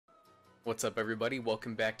What's up everybody,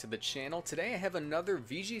 welcome back to the channel. Today I have another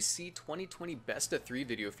VGC 2020 best of 3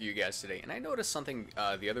 video for you guys today, and I noticed something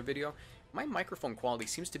the other video. My microphone quality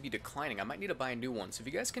seems to be declining. I might need to buy a new one, so if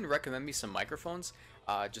you guys can recommend me some microphones,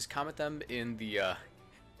 just comment them in the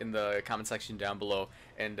comment section down below,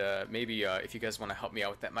 and maybe if you guys want to help me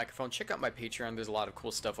out with that microphone, check out my Patreon. There's a lot of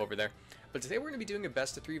cool stuff over there. But today we're going to be doing a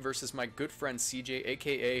best of 3 versus my good friend CJ,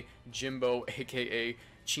 aka Jimbo, aka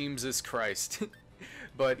Jesus Christ.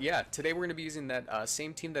 But yeah, today we're going to be using that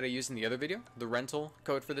same team that I used in the other video. The rental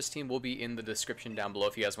code for this team will be in the description down below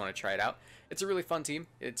if you guys want to try it out. It's a really fun team.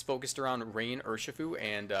 It's focused around Rain, Urshifu,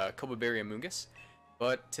 and Kobaberry Amoonguss.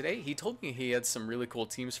 But today he told me he had some really cool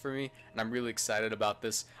teams for me, and I'm really excited about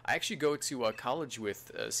this. I actually go to college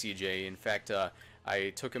with CJ. In fact, I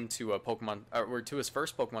took him to a Pokemon, or to his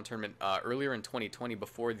first Pokemon tournament earlier in 2020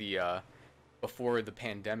 before the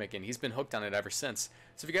pandemic, and he's been hooked on it ever since.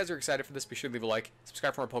 So if you guys are excited for this, be sure to leave a like,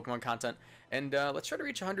 subscribe for more Pokemon content, and let's try to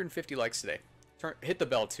reach 150 likes today. Hit the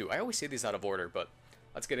bell too. I always say these out of order, but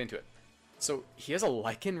let's get into it. So he has a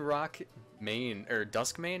Lycanroc main, or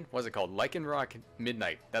Dusk main? What's it called? Lycanroc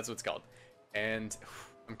Midnight, that's what it's called. And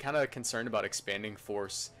I'm kind of concerned about expanding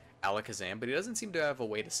Force Alakazam, but he doesn't seem to have a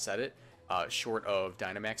way to set it short of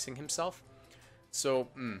Dynamaxing himself. So,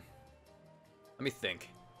 let me think.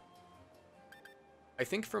 I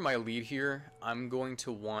think for my lead here, I'm going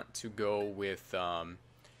to want to go with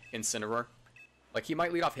Incineroar. Like, he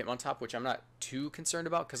might lead off Hitmontop, which I'm not too concerned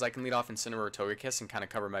about, because I can lead off Incineroar or Togekiss and kind of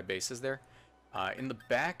cover my bases there. In the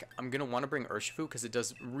back, I'm going to want to bring Urshifu, because it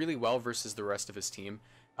does really well versus the rest of his team.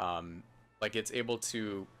 Like, it's able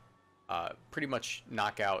to pretty much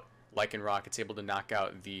knock out Lycanroc. It's able to knock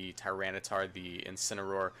out the Tyranitar, the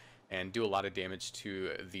Incineroar, and do a lot of damage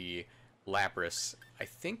to the Lapras. I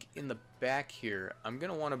think in the back here, I'm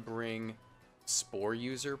going to want to bring Spore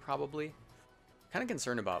User, probably. I'm kind of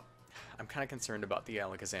concerned about the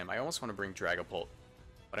Alakazam. I almost want to bring Dragapult,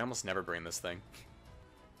 but I almost never bring this thing.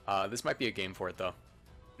 This might be a game for it, though.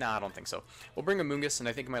 Nah, I don't think so. We'll bring Amoonguss, and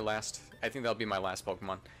I think that'll be my last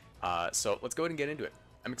Pokemon. So let's go ahead and get into it.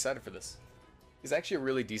 I'm excited for this. He's actually a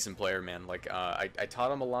really decent player, man. Like, I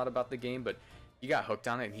taught him a lot about the game, but he got hooked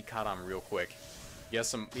on it, and he caught on real quick. He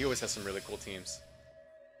always has some really cool teams.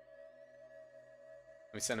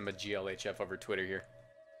 Let me send him a GLHF over Twitter here.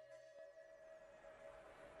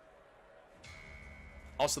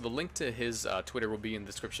 Also, the link to his Twitter will be in the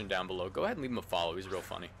description down below. Go ahead and leave him a follow. He's real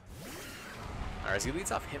funny. Alright, as he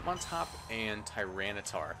leads off Hitmontop and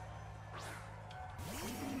Tyranitar.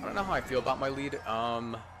 I don't know how I feel about my lead.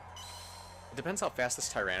 It depends how fast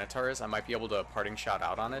this Tyranitar is. I might be able to parting shot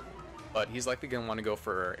out on it, but he's likely going to want to go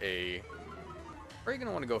for a... Or are you going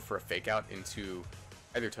to want to go for a fake out into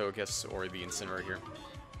either Togekiss or the Incineroar here?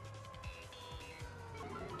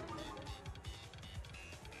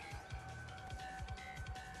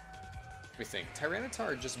 Let me think.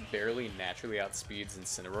 Tyranitar just barely naturally outspeeds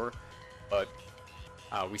Incineroar, but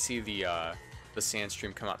we see the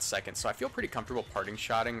Sandstream come out second, so I feel pretty comfortable parting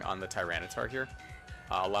shotting on the Tyranitar here,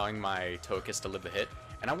 allowing my Togekiss to live the hit.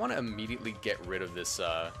 And I want to immediately get rid of this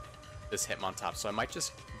Hitmontop, so I might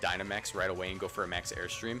just Dynamax right away and go for a max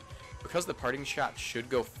Airstream. Because the parting shot should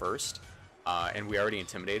go first, and we already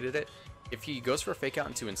intimidated it, if he goes for a fake out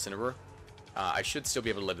into Incineroar, I should still be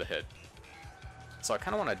able to live the hit. So I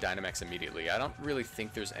kind of want to Dynamax immediately. I don't really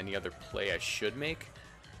think there's any other play I should make.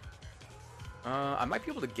 I might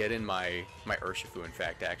be able to get in my Urshifu, in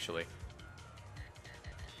fact, actually.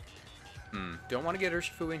 Don't want to get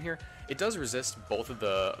Urshifu in here. It does resist both of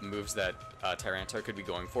the moves that Tyranitar could be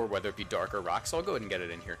going for, whether it be Dark or Rock, so I'll go ahead and get it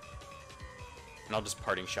in here. And I'll just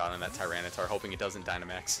parting shot on that Tyranitar, hoping it doesn't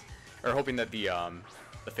Dynamax. Or hoping that the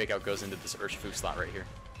fake out goes into this Urshifu slot right here.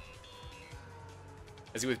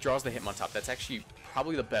 As he withdraws the Hitmontop, that's actually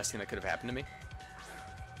probably the best thing that could have happened to me.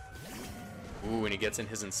 Ooh, and he gets in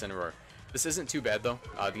his Incineroar. This isn't too bad, though.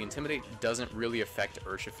 The Intimidate doesn't really affect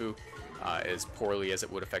Urshifu as poorly as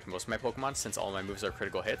it would affect most of my Pokemon, since all my moves are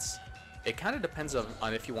critical hits. It kind of depends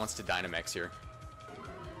on if he wants to Dynamax here.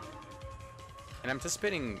 And I'm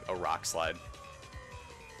anticipating a Rock Slide.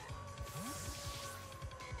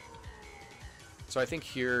 So I think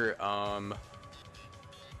here, I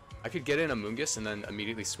could get in Amoonguss and then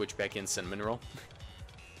immediately switch back in Cinnamon Roll.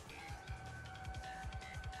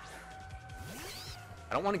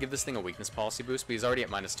 I don't want to give this thing a weakness policy boost, but he's already at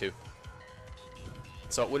 -2.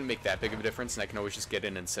 So it wouldn't make that big of a difference, and I can always just get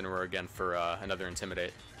in Incineroar again for another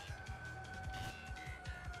Intimidate.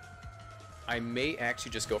 I may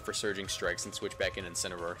actually just go for Surging Strikes and switch back in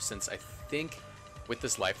Incineroar, since I think with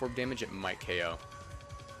this Life Orb damage it might KO.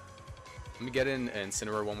 Let me get in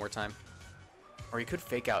Incineroar one more time. Or he could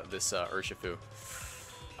fake out this Urshifu.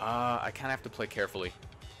 I kind of have to play carefully.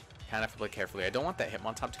 I don't want that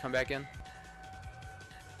Hitmontop to come back in.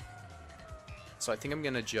 So I think I'm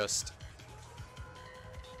gonna just...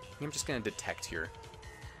 I'm just gonna detect here.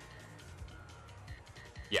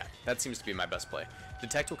 Yeah, that seems to be my best play.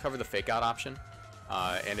 Detect will cover the fake out option.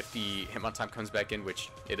 And if the Hitmontop comes back in, which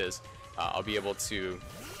it is, I'll be able to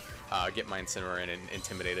get my Incineroar in and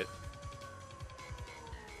intimidate it.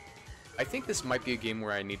 I think this might be a game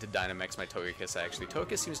where I need to Dynamax my Togekiss, actually.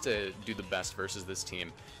 Togekiss seems to do the best versus this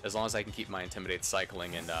team, as long as I can keep my Intimidate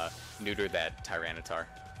cycling and neuter that Tyranitar.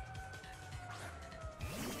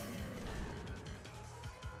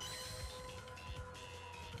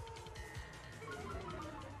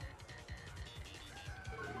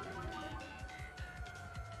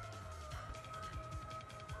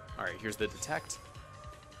 Alright, here's the Detect.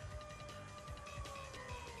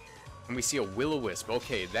 And we see a Will-O-Wisp.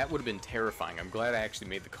 Okay, that would have been terrifying. I'm glad I actually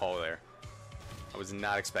made the call there. I was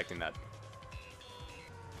not expecting that.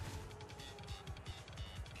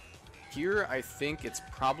 Here, I think it's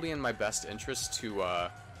probably in my best interest to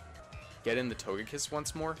get in the Togekiss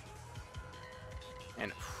once more.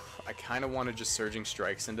 And I kind of want to just Surging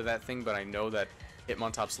Strikes into that thing, but I know that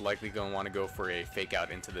Hitmontop's likely going to want to go for a Fake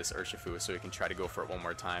Out into this Urshifu, so he can try to go for it one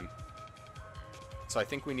more time. So I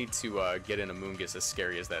think we need to get in a Moongus, as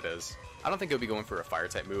scary as that is. I don't think he'll be going for a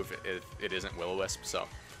Fire-type move if it isn't Will-O-Wisp, so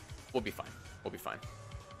we'll be fine. We'll be fine.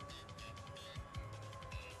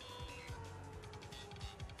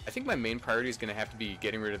 I think my main priority is going to have to be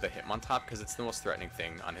getting rid of the Hitmontop, because it's the most threatening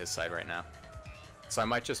thing on his side right now. So I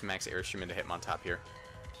might just max Airstream into Hitmontop here.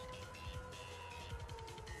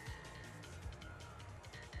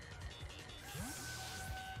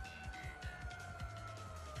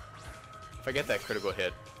 If I get that critical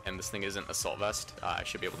hit, and this thing isn't Assault Vest, I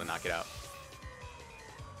should be able to knock it out.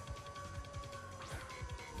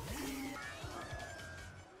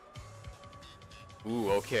 Ooh,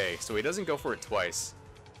 okay, so he doesn't go for it twice.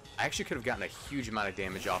 I actually could have gotten a huge amount of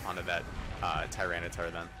damage off onto that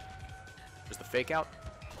Tyranitar then. There's the Fake Out.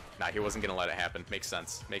 Nah, he wasn't going to let it happen. Makes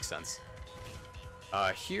sense. Makes sense.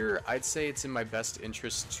 Here, I'd say it's in my best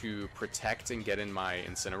interest to protect and get in my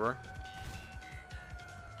Incineroar.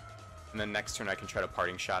 And then next turn I can try to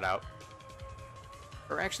Parting Shot out.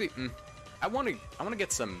 Or actually, I want to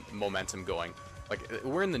get some momentum going. Like,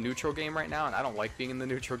 we're in the neutral game right now, and I don't like being in the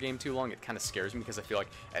neutral game too long. It kind of scares me because I feel like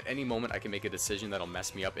at any moment I can make a decision that'll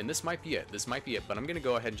mess me up. And this might be it. This might be it. But I'm going to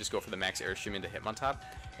go ahead and just go for the max Airstream into Hitmontop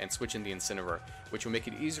and switch in the Incineroar, which will make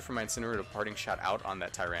it easier for my Incineroar to Parting Shot out on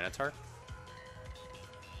that Tyranitar.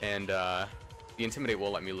 And the Intimidate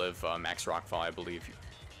will let me live max Rockfall, I believe.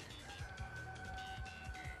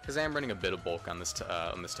 Because I am running a bit of bulk on this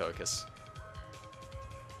Togekiss.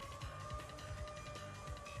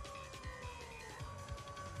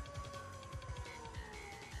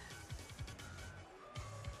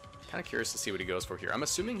 Kind of curious to see what he goes for here. I'm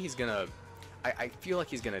assuming he's gonna... I feel like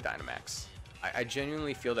he's gonna Dynamax. I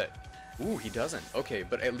genuinely feel that... Ooh, he doesn't. Okay,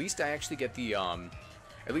 but at least I actually get the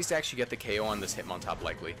KO on this Hitmontop,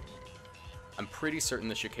 likely. I'm pretty certain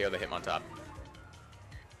this should KO the Hitmontop.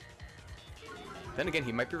 Then again,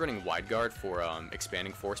 he might be running Wide Guard for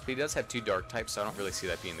Expanding Force, but he does have 2 Dark types, so I don't really see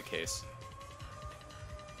that being the case.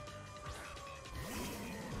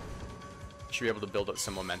 Should be able to build up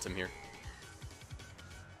some momentum here.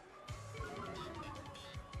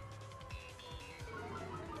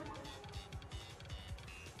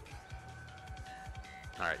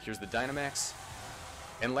 Alright, here's the Dynamax.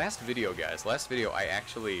 And last video, guys, I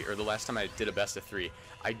actually, or the last time I did a best of 3,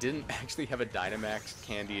 I didn't actually have a Dynamax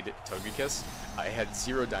candied Togekiss. I had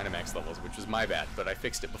 0 Dynamax levels, which was my bad, but I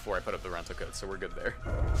fixed it before I put up the rental code, so we're good there.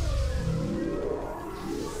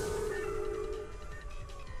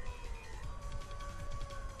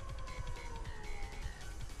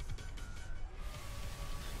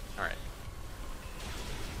 Alright.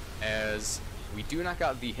 As we do knock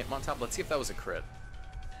out the Hitmontop, let's see if that was a crit.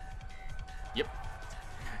 Yep.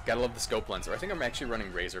 Gotta love the Scope Lens, or I think I'm actually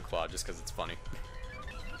running Razor Claw just because it's funny.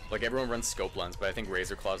 Like, everyone runs Scope Lens, but I think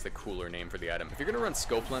Razor Claw is the cooler name for the item. If you're gonna run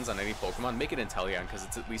Scope Lens on any Pokemon, make it Inteleon, because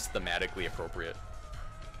it's at least thematically appropriate.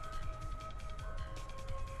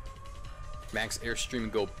 Max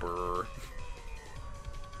Airstream, go brrr.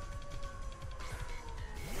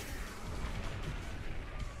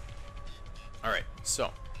 Alright,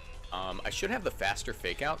 so, I should have the faster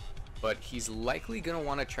Fake Out, but he's likely going to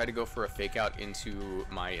want to try to go for a Fake Out into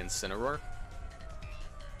my Incineroar.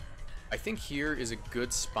 I think here is a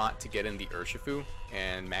good spot to get in the Urshifu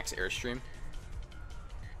and max Airstream.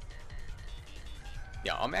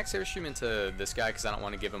 Yeah, I'll max Airstream into this guy because I don't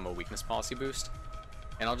want to give him a weakness policy boost.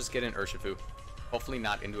 And I'll just get in Urshifu. Hopefully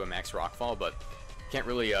not into a max Rockfall, but Can't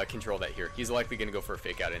really control that here. He's likely going to go for a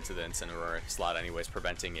fake out into the Incineroar slot anyways,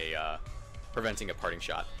 preventing a parting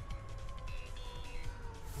shot.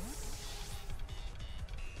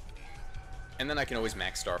 And then I can always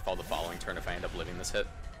max Starfall the following turn if I end up living this hit.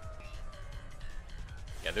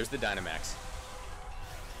 Yeah, there's the Dynamax.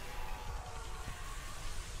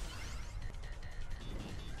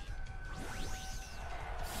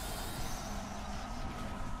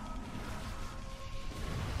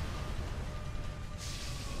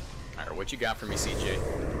 Alright, what you got for me, CJ?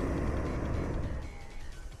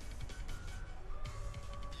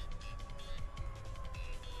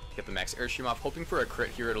 Get the max Airstream off, hoping for a crit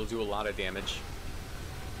here. It'll do a lot of damage.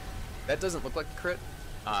 That doesn't look like a crit.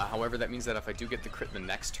 However, that means that if I do get the crit the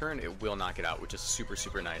next turn, it will knock it out, which is super,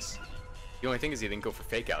 super nice. The only thing is he didn't go for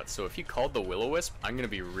fake out, so if he called the Will-O-Wisp, I'm going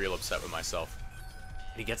to be real upset with myself.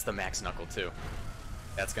 And he gets the max Knuckle, too.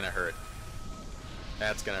 That's going to hurt.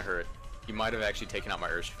 That's going to hurt. He might have actually taken out my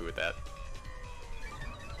Urshifu with that.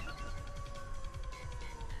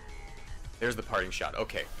 There's the parting shot.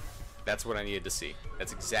 Okay. That's what I needed to see.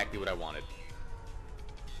 That's exactly what I wanted.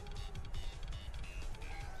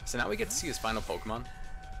 So now we get to see his final Pokemon.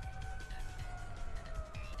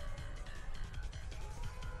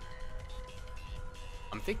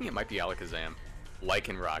 I'm thinking it might be Alakazam.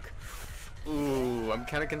 Lycanroc. Ooh, I'm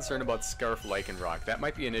kind of concerned about Scarf Lycanroc. That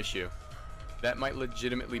might be an issue. That might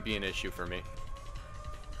legitimately be an issue for me.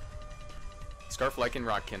 Scarf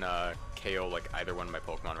Lycanroc can KO like either one of my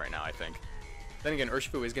Pokemon right now, I think. Then again,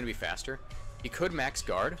 Urshifu is going to be faster. He could max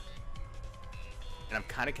guard, and I'm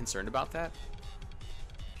kind of concerned about that.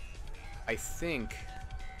 I think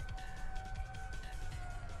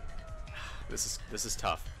this is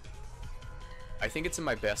tough. I think it's in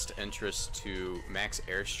my best interest to max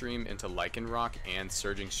Airstream into Lycanroc and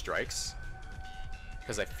Surging Strikes,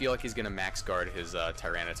 because I feel like he's going to max guard his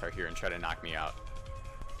Tyranitar here and try to knock me out.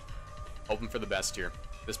 Hoping for the best here.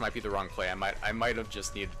 This might be the wrong play. I might have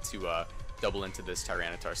just needed to double into this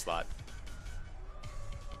Tyranitar slot.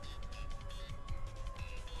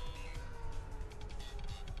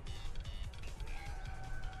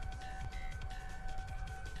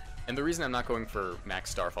 And the reason I'm not going for max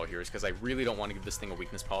Starfall here is because I really don't want to give this thing a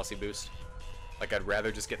weakness policy boost. Like, I'd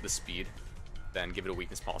rather just get the speed than give it a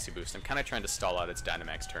weakness policy boost. I'm kind of trying to stall out its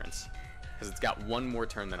Dynamax turns, because it's got one more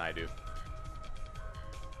turn than I do.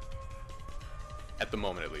 At the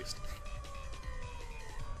moment, at least.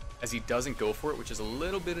 As he doesn't go for it, which is a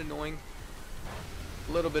little bit annoying.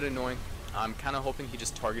 A little bit annoying. I'm kind of hoping he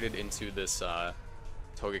just targeted into this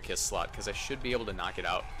Togekiss slot, because I should be able to knock it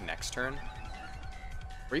out next turn.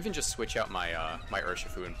 Or even just switch out my my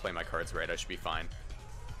Urshifu and play my cards right. I should be fine.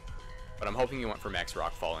 But I'm hoping he went for max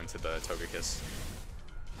Rockfall into the Togekiss.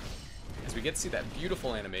 As we get to see that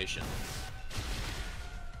beautiful animation.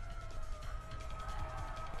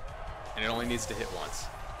 And it only needs to hit once.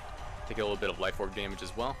 Take a little bit of Life Orb damage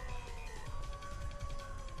as well.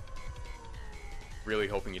 Really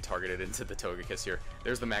hoping you targeted into the Togekiss here.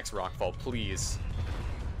 There's the max Rockfall, please.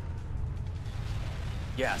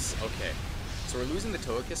 Yes, okay. So we're losing the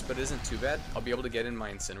Togekiss, but it isn't too bad. I'll be able to get in my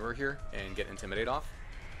Incineroar here and get Intimidate off.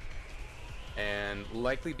 And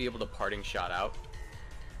likely be able to Parting Shot out.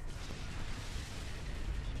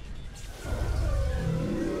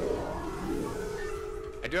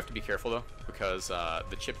 I do have to be careful though, because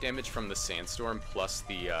the chip damage from the Sandstorm plus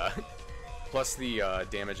the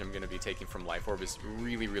damage I'm going to be taking from Life Orb is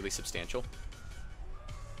really, really substantial.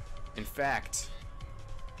 In fact,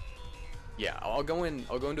 yeah, I'll go into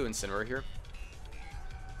Incineroar here.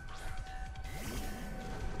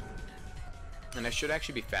 And I should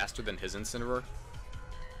actually be faster than his Incineroar.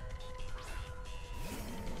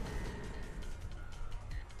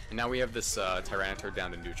 And now we have this Tyranitar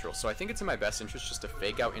down to neutral. So I think it's in my best interest just to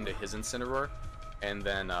fake out into his Incineroar and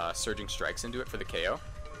then Surging Strikes into it for the KO.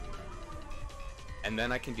 And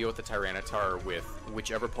then I can deal with the Tyranitar with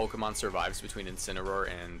whichever Pokemon survives between Incineroar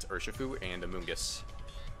and Urshifu and Amoonguss.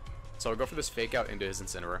 So I'll go for this fake out into his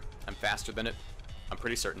Incineroar. I'm faster than it. I'm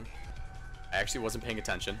pretty certain. I actually wasn't paying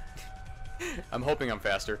attention. I'm hoping I'm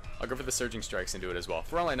faster. I'll go for the Surging Strikes into it as well.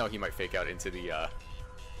 For all I know, he might fake out into the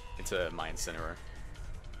into my Incineroar.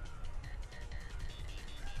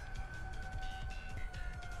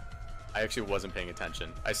 I actually wasn't paying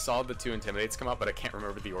attention. I saw the two Intimidates come out, but I can't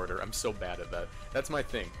remember the order. I'm so bad at that. That's my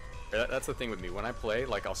thing. That's the thing with me. When I play,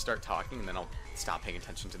 like, I'll start talking and then I'll stop paying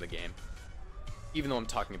attention to the game. Even though I'm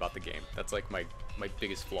talking about the game. That's like my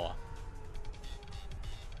biggest flaw.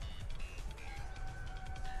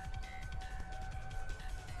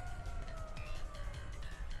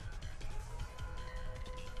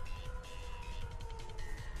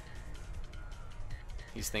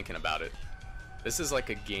 He's thinking about it. This is like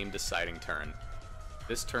a game-deciding turn.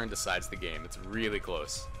 This turn decides the game. It's really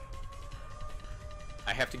close.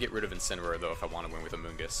 I have to get rid of Incineroar, though, if I want to win with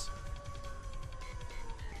Amoonguss.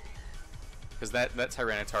 Because that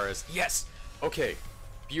Tyranitar is... Yes! Okay.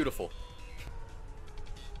 Beautiful.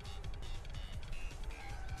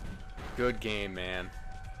 Good game, man.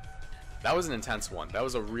 That was an intense one. That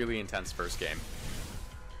was a really intense first game.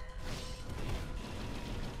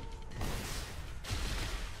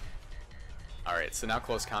 Alright, so now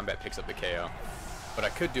Close Combat picks up the KO. But I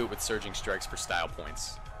could do it with Surging Strikes for style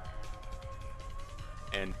points.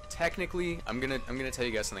 And technically, I'm gonna tell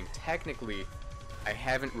you guys something. Technically, I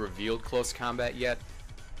haven't revealed Close Combat yet,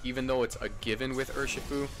 even though it's a given with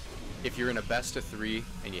Urshifu. If you're in a best of 3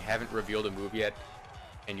 and you haven't revealed a move yet,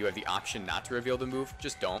 and you have the option not to reveal the move,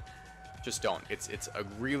 just don't. Just don't. It's a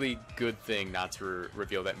really good thing not to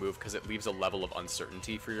reveal that move, because it leaves a level of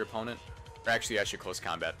uncertainty for your opponent. Or actually, I should Close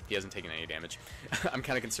Combat. He hasn't taken any damage. I'm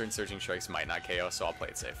kind of concerned Surging Strikes might not KO, so I'll play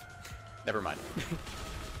it safe. Never mind.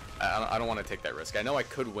 I don't want to take that risk. I know I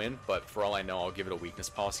could win, but for all I know, I'll give it a weakness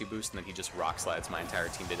policy boost, and then he just rock slides my entire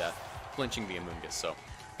team to death, flinching the Amoonguss. So,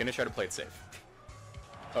 gonna try to play it safe.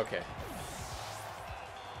 Okay.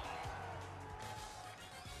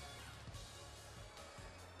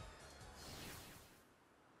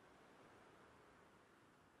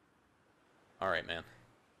 Alright, man.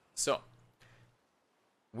 So,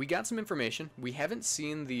 we got some information. We haven't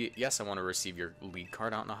seen the... Yes, I want to receive your lead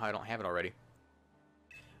card. I don't know how I don't have it already.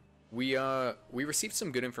 We received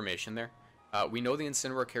some good information there. We know the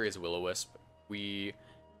Incineroar carries Will-O-Wisp. We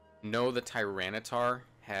know the Tyranitar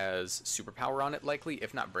has Superpower on it, likely,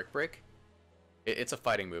 if not Brick Break. It's a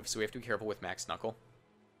fighting move, so we have to be careful with Max Knuckle.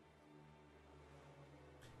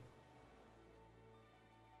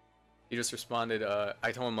 He just responded,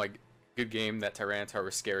 I told him, like, good game, that Tyranitar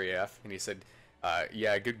was scary AF, and he said,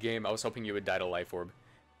 yeah, good game, I was hoping you would die to Life Orb.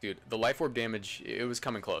 Dude, the Life Orb damage, it was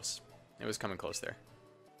coming close. It was coming close there.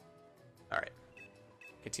 Alright.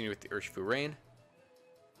 Continue with the Urshifu Rain.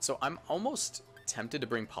 So I'm almost tempted to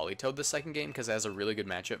bring Politoed this second game, because it has a really good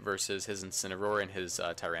matchup versus his Incineroar and his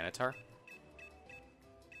Tyranitar.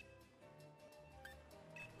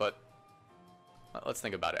 But, let's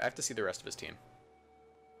think about it. I have to see the rest of his team.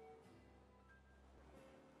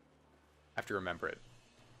 I have to remember it.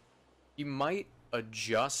 He might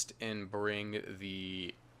adjust and bring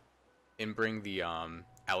the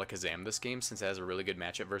Alakazam this game, since it has a really good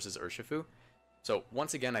matchup versus Urshifu. So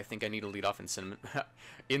once again, I think I need to lead off in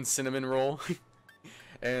Cinnamon Roll,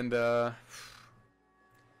 and I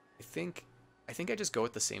think I just go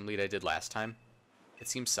with the same lead I did last time. It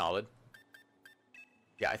seems solid.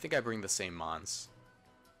 Yeah, I think I bring the same Mons.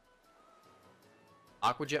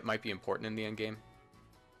 Aqua Jet might be important in the end game,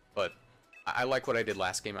 but I like what I did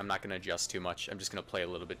last game. I'm not going to adjust too much. I'm just going to play a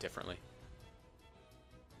little bit differently.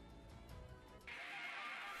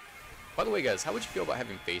 By the way, guys, how would you feel about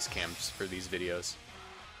having face cams for these videos?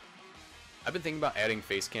 I've been thinking about adding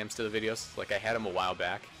face cams to the videos. Like, I had them a while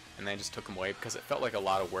back, and then I just took them away because it felt like a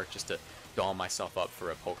lot of work just to doll myself up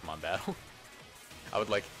for a Pokemon battle.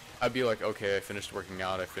 I'd be like, okay, I finished working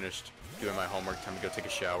out, I finished doing my homework, time to go take a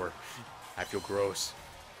shower. I feel gross.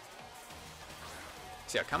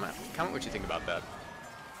 So yeah, comment what you think about that.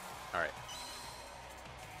 Alright.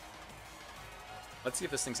 Let's see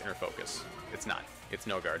if this thing's inner focus. It's not. It's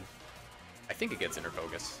no guard. I think it gets inner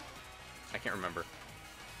focus. I can't remember.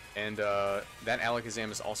 And that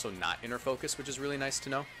Alakazam is also not inner focus, which is really nice to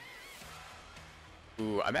know.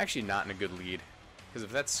 Ooh, I'm actually not in a good lead. Because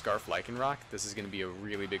if that's Scarf Lycanroc, this is going to be a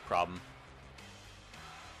really big problem.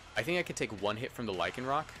 I think I could take one hit from the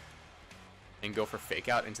Lycanroc and go for Fake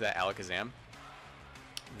Out into that Alakazam.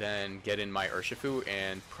 Then get in my Urshifu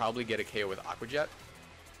and probably get a KO with Aqua Jet.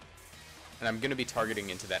 And I'm going to be targeting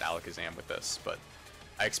into that Alakazam with this, but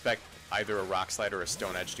I expect either a Rock Slide or a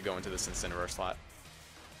Stone Edge to go into this Incineroar slot.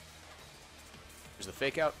 Here's the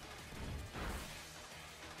Fake Out.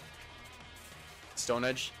 Stone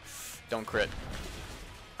Edge. Don't crit.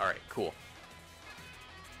 Alright, cool.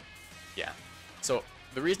 Yeah. So,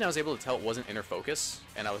 the reason I was able to tell it wasn't inner focus,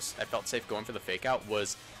 and I felt safe going for the Fake Out,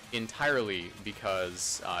 was entirely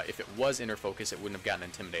because if it was inner focus, it wouldn't have gotten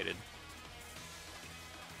intimidated.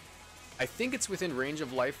 I think it's within range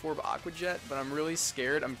of Life Orb Aqua Jet, but I'm really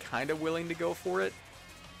scared. I'm kind of willing to go for it,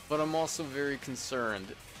 but I'm also very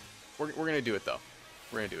concerned. We're going to do it, though.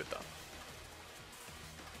 We're going to do it, though.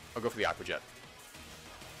 I'll go for the Aqua Jet.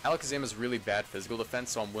 Alakazam has really bad physical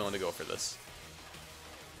defense, so I'm willing to go for this.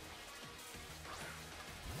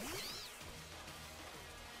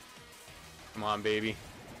 Come on, baby.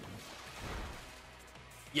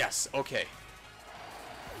 Yes, okay.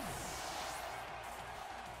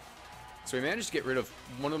 So we managed to get rid of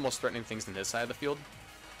one of the most threatening things in his side of the field.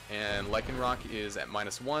 And lycanroc is at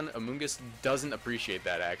 -1. Amoonguss doesn't appreciate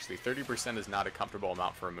that, actually. 30% is not a comfortable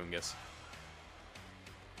amount for Amoonguss.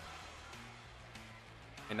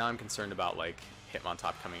 And now I'm concerned about, like,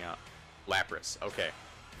 Hitmontop coming out. Lapras, okay.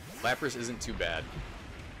 Lapras isn't too bad.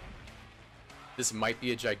 This might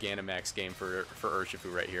be a Gigantamax game for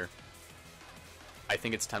Urshifu right here. I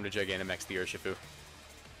think it's time to Gigantamax the Urshifu.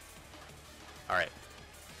 Alright.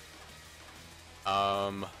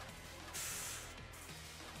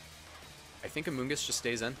 I think Amoonguss just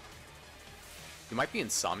stays in. He might be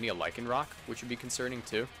Insomnia Lycanroc, which would be concerning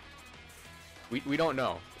too. We don't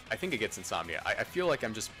know. I think it gets Insomnia. I feel like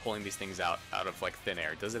I'm just pulling these things out of like thin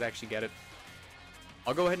air. Does it actually get it?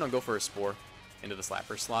 I'll go ahead and I'll go for a Spore into the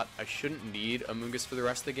Slapper slot. I shouldn't need Amoonguss for the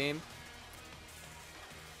rest of the game.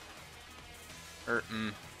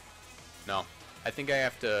 No. I think I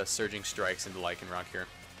have to Surging Strikes into Lycanroc here.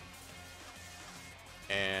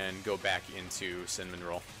 And go back into Cinnamon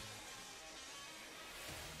Roll.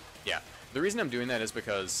 Yeah. The reason I'm doing that is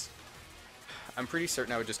because I'm pretty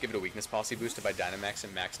certain I would just give it a weakness policy boost if I Dynamax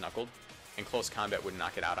and Max Knuckled. And Close Combat wouldn't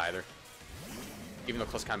knock it out either. Even though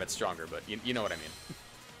Close Combat's stronger, but you know what I mean.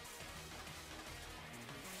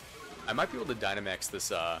 I might be able to Dynamax this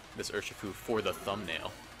this Urshifu for the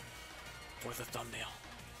thumbnail. For the thumbnail.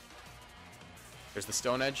 There's the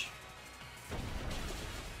Stone Edge.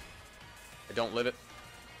 I don't live it.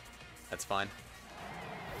 That's fine.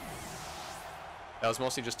 That was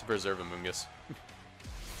mostly just to preserve Amoonguss.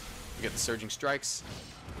 We get the Surging Strikes.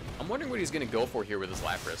 I'm wondering what he's going to go for here with his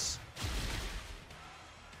Lapras.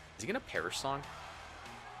 Is he going to Perish Song?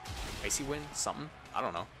 Icy Wind? Something? I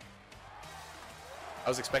don't know. I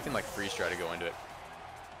was expecting like Freeze Dry to go into it.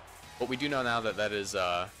 But we do know now that that is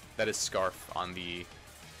Scarf on the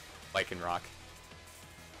Lycanroc.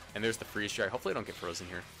 And there's the Freeze Dry. Hopefully I don't get frozen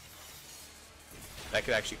here. That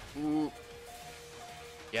could actually... Ooh.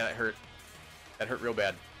 Yeah, that hurt. That hurt real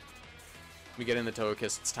bad. Let me get in the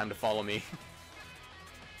Togekiss. It's time to follow me.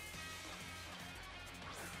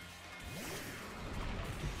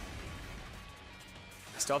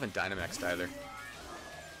 I still haven't Dynamaxed either.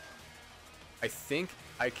 I think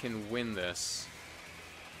I can win this.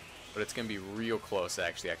 But it's going to be real close,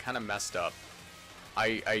 actually. I kind of messed up.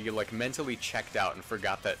 I like mentally checked out and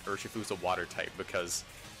forgot that Urshifu's a water type because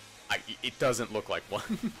it doesn't look like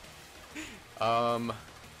one. I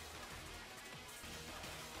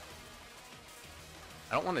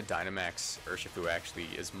don't want to Dynamax Urshifu actually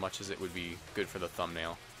as much as it would be good for the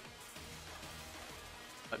thumbnail.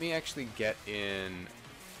 Let me actually get in.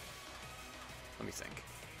 Let me think.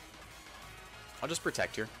 I'll just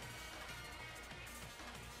protect here.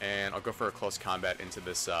 And I'll go for a Close Combat into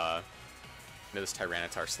this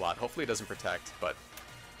Tyranitar slot. Hopefully it doesn't protect, but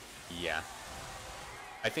yeah.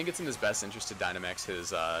 I think it's in his best interest to Dynamax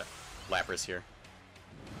his Lapras here.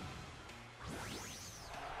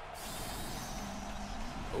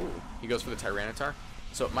 Oh, he goes for the Tyranitar.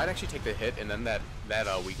 So it might actually take the hit, and then that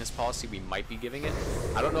weakness policy we might be giving it.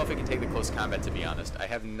 I don't know if it can take the Close Combat, to be honest. I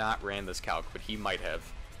have not ran this calc, but he might have.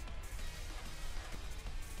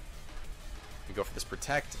 We go for this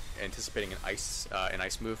Protect, anticipating an ice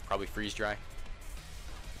move, probably Freeze Dry.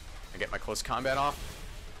 I get my Close Combat off,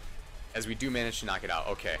 as we do manage to knock it out.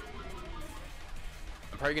 Okay.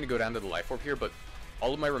 I'm probably going to go down to the Life Orb here, but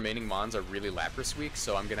all of my remaining Mons are really Lapras weak,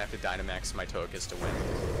 so I'm going to have to Dynamax my Togekiss to win.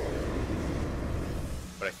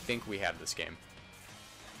 But I think we have this game.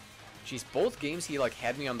 Jeez, both games he like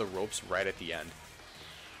had me on the ropes right at the end.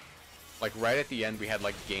 Like right at the end we had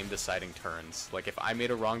like game deciding turns. Like if I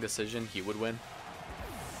made a wrong decision, he would win.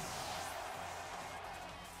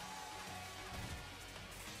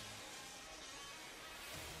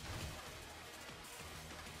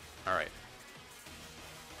 Alright.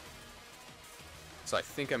 So I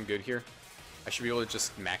think I'm good here. I should be able to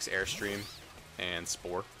just max Airstream and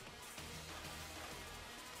Spore.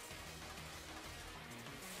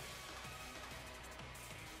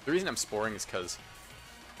 The reason I'm Sporing is because,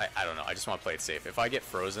 I don't know, I just want to play it safe. If I get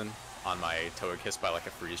frozen on my Togekiss by like a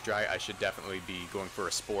Freeze Dry, I should definitely be going for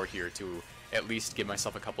a Spore here to at least give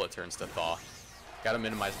myself a couple of turns to thaw. Gotta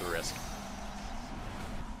minimize the risk.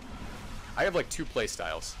 I have like two play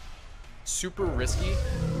styles. Super risky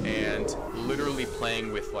and literally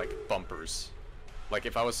playing with like bumpers. Like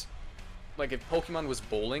if Pokemon was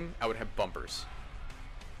bowling, I would have bumpers.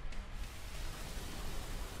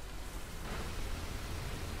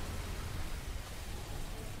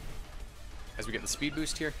 As we get the speed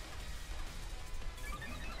boost here.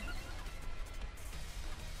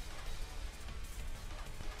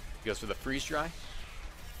 He goes for the Freeze Dry.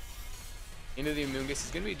 Into the Amoonguss.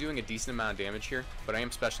 He's going to be doing a decent amount of damage here, but I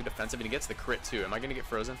am specially defensive, and he gets the crit too. Am I going to get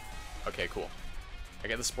frozen? Okay, cool. I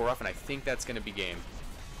get the Spore off, and I think that's going to be game.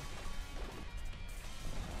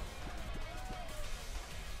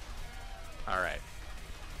 Alright.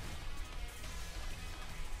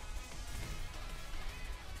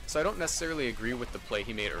 So I don't necessarily agree with the play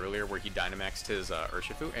he made earlier where he Dynamaxed his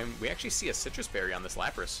Urshifu, and we actually see a Citrus Berry on this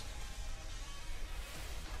Lapras.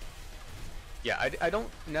 Yeah, I don't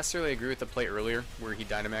necessarily agree with the play earlier where he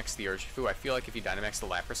Dynamaxed the Urshifu. I feel like if he Dynamaxed the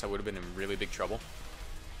Lapras, I would have been in really big trouble.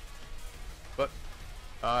 But,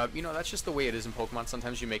 you know, that's just the way it is in Pokemon.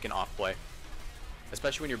 Sometimes you make an off play.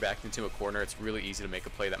 Especially when you're backed into a corner, it's really easy to make a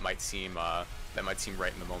play that might seem right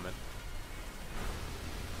in the moment.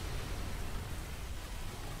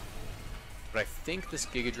 But I think this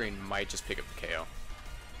Giga Drain might just pick up the KO.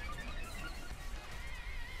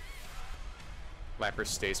 Lapras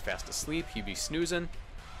stays fast asleep. He be snoozing.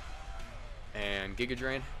 And Giga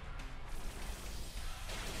Drain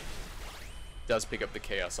does pick up the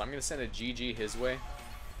KO. So I'm going to send a GG his way.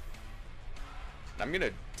 I'm going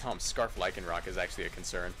to tell him Scarf Lycanroc is actually a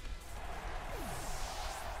concern.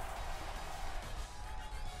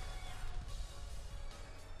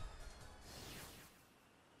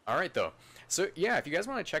 Alright though. So yeah, if you guys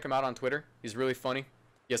want to check him out on Twitter, he's really funny.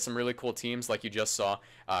 He has some really cool teams like you just saw.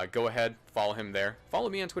 Go ahead, follow him there. Follow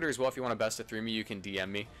me on Twitter as well. If you want to best of 3 me, you can DM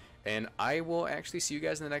me. And I will actually see you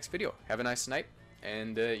guys in the next video. Have a nice night.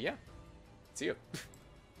 And yeah, see you.